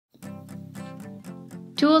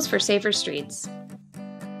Tools for safer streets.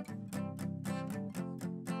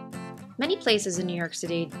 Many places in New York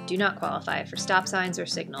City do not qualify for stop signs or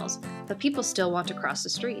signals, but people still want to cross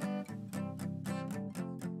the street.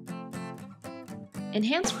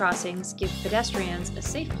 Enhanced crossings give pedestrians a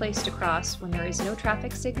safe place to cross when there is no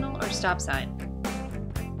traffic signal or stop sign.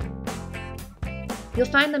 You'll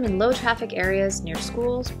find them in low-traffic areas near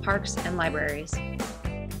schools, parks, and libraries.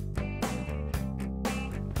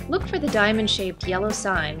 Look for the diamond-shaped yellow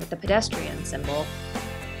sign with the pedestrian symbol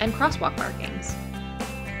and crosswalk markings.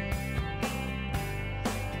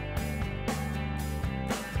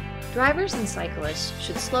 Drivers and cyclists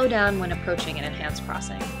should slow down when approaching an enhanced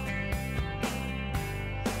crossing.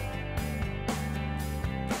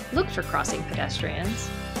 Look for crossing pedestrians.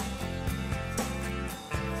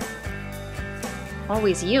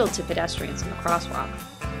 Always yield to pedestrians in the crosswalk.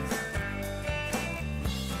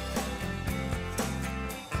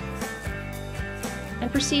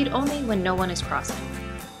 And proceed only when no one is crossing.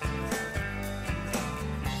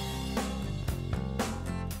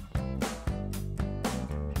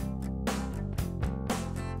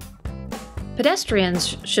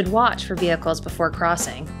 Pedestrians should watch for vehicles before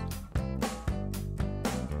crossing.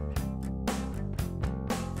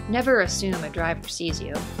 Never assume a driver sees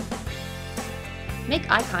you. Make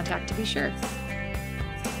eye contact to be sure.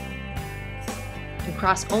 And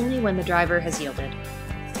cross only when the driver has yielded,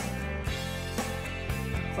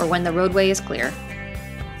 or when the roadway is clear.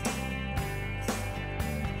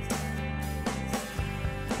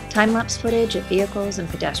 Time-lapse footage of vehicles and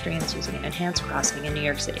pedestrians using an enhanced crossing in New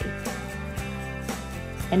York City.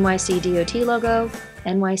 NYC DOT logo,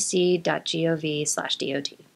 nyc.gov/DOT.